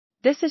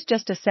This is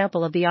just a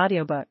sample of the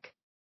audiobook.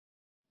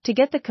 To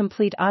get the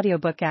complete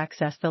audiobook,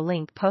 access the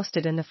link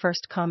posted in the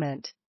first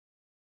comment.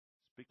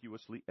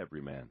 Conspicuously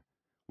every man,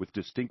 with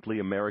distinctly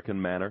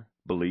American manner,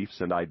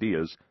 beliefs, and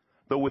ideas,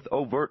 though with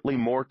overtly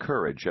more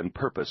courage and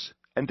purpose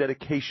and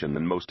dedication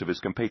than most of his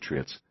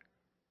compatriots.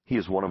 He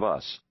is one of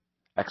us,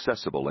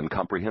 accessible and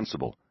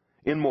comprehensible,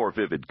 in more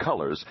vivid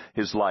colors,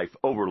 his life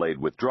overlaid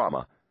with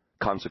drama,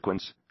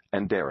 consequence,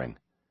 and daring.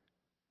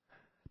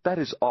 That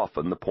is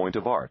often the point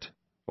of art,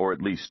 or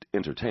at least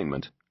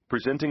entertainment,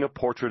 presenting a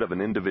portrait of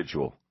an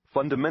individual,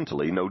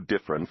 fundamentally no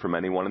different from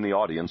anyone in the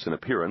audience in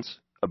appearance,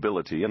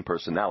 ability, and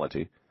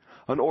personality,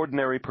 an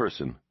ordinary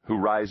person who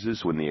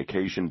rises when the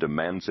occasion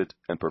demands it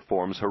and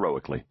performs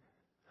heroically.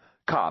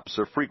 Cops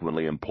are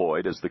frequently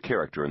employed as the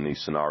character in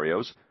these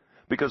scenarios,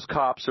 because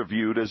cops are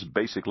viewed as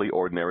basically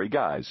ordinary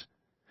guys.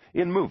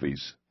 In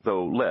movies,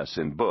 though less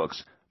in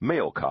books,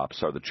 male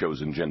cops are the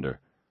chosen gender,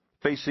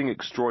 facing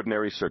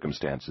extraordinary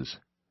circumstances.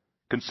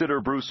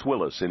 Consider Bruce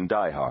Willis in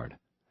Die Hard,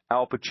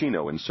 Al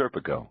Pacino in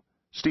Serpico,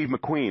 Steve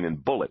McQueen in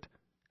Bullitt,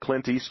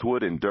 Clint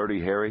Eastwood in Dirty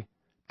Harry,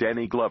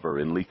 Danny Glover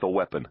in Lethal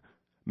Weapon,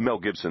 Mel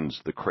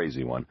Gibson's The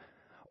Crazy One,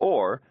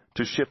 or,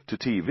 to shift to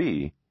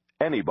TV,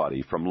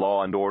 anybody from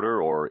Law and Order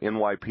or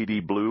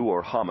NYPD Blue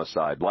or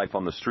Homicide, Life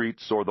on the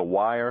Streets or The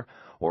Wire,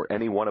 or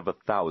any one of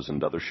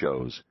 1,000 other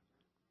shows.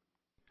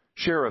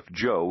 Sheriff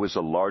Joe is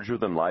a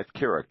larger-than-life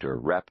character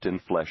wrapped in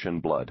flesh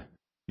and blood.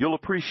 You'll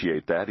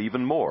appreciate that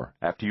even more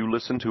after you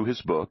listen to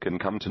his book and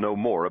come to know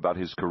more about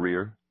his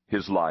career,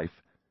 his life,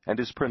 and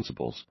his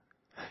principles.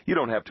 You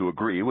don't have to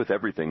agree with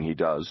everything he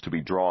does to be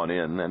drawn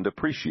in and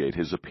appreciate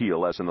his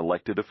appeal as an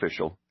elected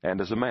official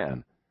and as a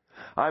man.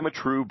 I'm a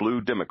true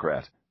blue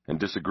Democrat and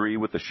disagree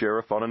with the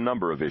sheriff on a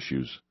number of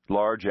issues,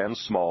 large and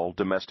small,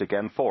 domestic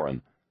and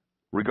foreign.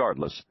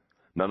 Regardless,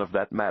 none of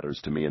that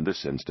matters to me in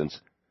this instance,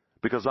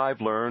 because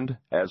I've learned,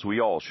 as we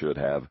all should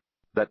have,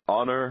 that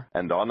honor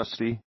and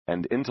honesty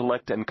and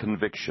intellect and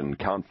conviction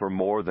count for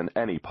more than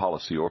any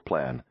policy or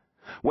plan,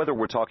 whether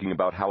we're talking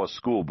about how a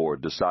school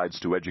board decides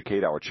to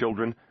educate our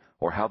children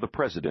or how the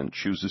president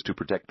chooses to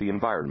protect the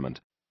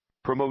environment,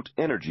 promote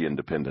energy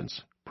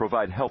independence,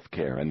 provide health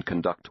care, and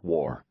conduct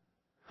war.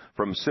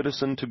 From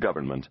citizen to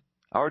government,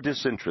 our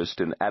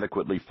disinterest in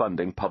adequately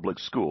funding public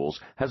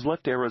schools has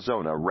left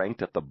Arizona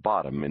ranked at the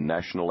bottom in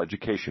national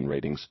education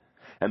ratings,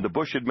 and the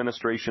Bush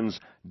administration's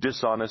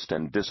dishonest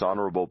and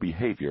dishonorable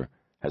behavior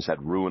has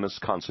had ruinous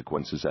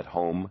consequences at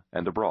home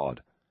and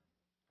abroad.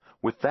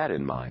 With that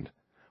in mind,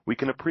 we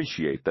can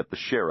appreciate that the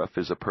sheriff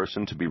is a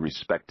person to be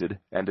respected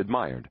and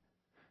admired.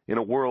 In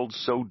a world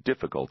so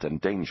difficult and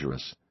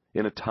dangerous,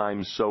 in a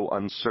time so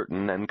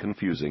uncertain and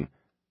confusing,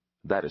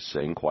 that is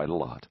saying quite a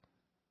lot.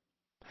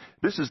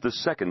 This is the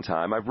second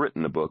time I've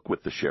written a book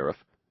with the sheriff,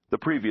 the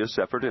previous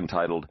effort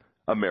entitled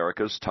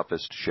America's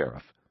Toughest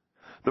Sheriff.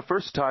 The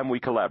first time we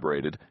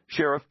collaborated,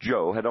 Sheriff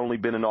Joe had only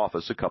been in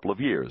office a couple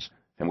of years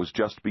and was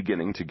just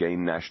beginning to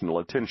gain national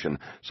attention,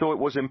 so it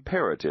was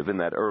imperative in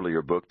that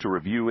earlier book to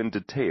review in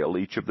detail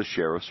each of the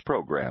sheriff's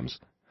programs.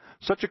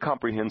 Such a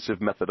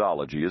comprehensive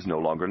methodology is no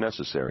longer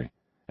necessary,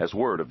 as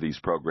word of these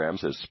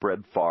programs has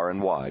spread far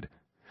and wide.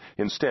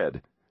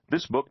 Instead,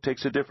 this book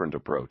takes a different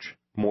approach,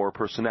 more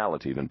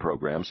personality than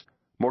programs,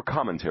 more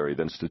commentary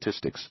than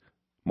statistics,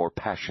 more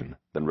passion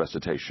than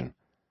recitation.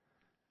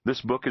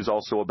 This book is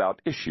also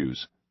about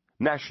issues,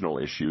 national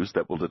issues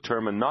that will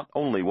determine not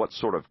only what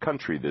sort of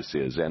country this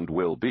is and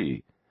will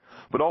be,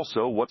 but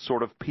also what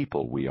sort of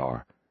people we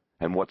are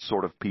and what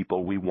sort of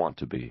people we want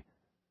to be.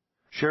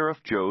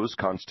 Sheriff Joe's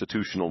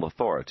constitutional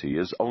authority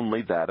is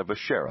only that of a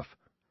sheriff,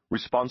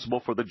 responsible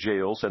for the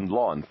jails and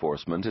law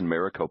enforcement in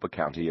Maricopa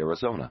County,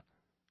 Arizona.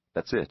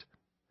 That's it.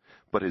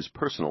 But his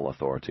personal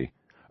authority,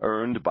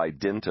 earned by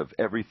dint of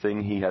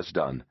everything he has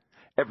done,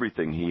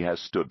 everything he has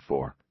stood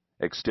for,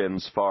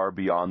 extends far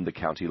beyond the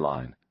county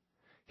line.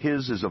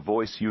 His is a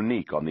voice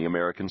unique on the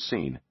American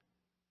scene.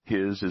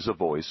 His is a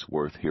voice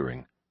worth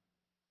hearing.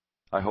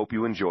 I hope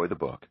you enjoy the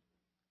book.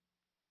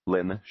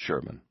 Lynn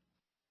Sherman.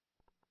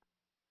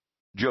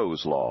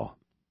 Joe's Law.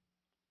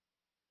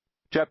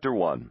 Chapter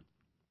 1.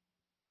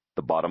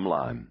 The Bottom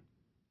Line.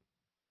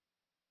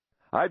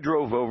 I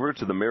drove over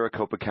to the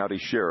Maricopa County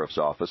Sheriff's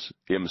Office,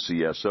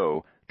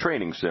 MCSO,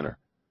 Training Center,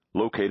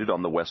 located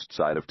on the west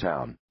side of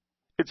town.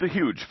 It's a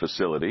huge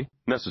facility,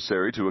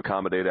 necessary to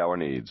accommodate our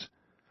needs.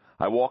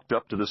 I walked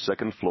up to the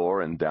second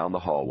floor and down the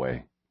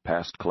hallway,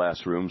 past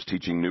classrooms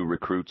teaching new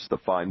recruits the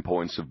fine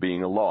points of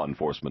being a law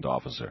enforcement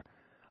officer,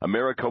 a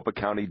Maricopa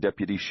County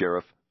deputy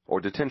sheriff,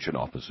 or detention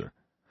officer.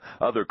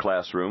 Other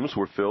classrooms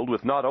were filled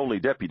with not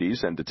only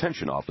deputies and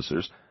detention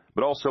officers,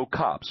 but also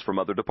cops from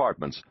other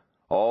departments,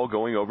 all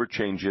going over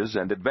changes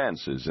and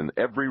advances in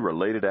every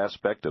related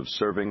aspect of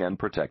serving and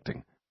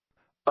protecting.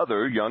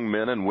 Other young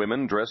men and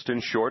women dressed in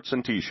shorts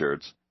and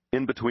T-shirts,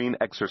 in between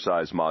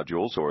exercise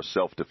modules or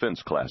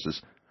self-defense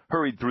classes,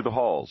 hurried through the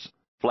halls,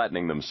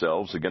 flattening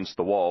themselves against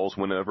the walls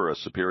whenever a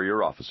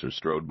superior officer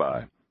strode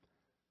by.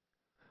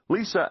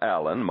 Lisa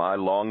Allen, my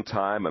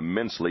longtime,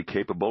 immensely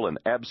capable, and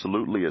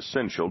absolutely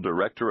essential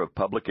Director of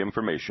Public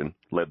Information,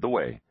 led the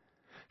way.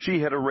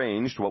 She had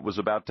arranged what was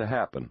about to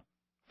happen.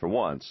 For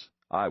once,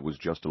 I was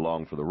just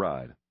along for the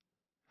ride.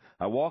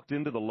 I walked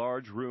into the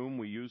large room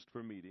we used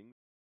for meetings.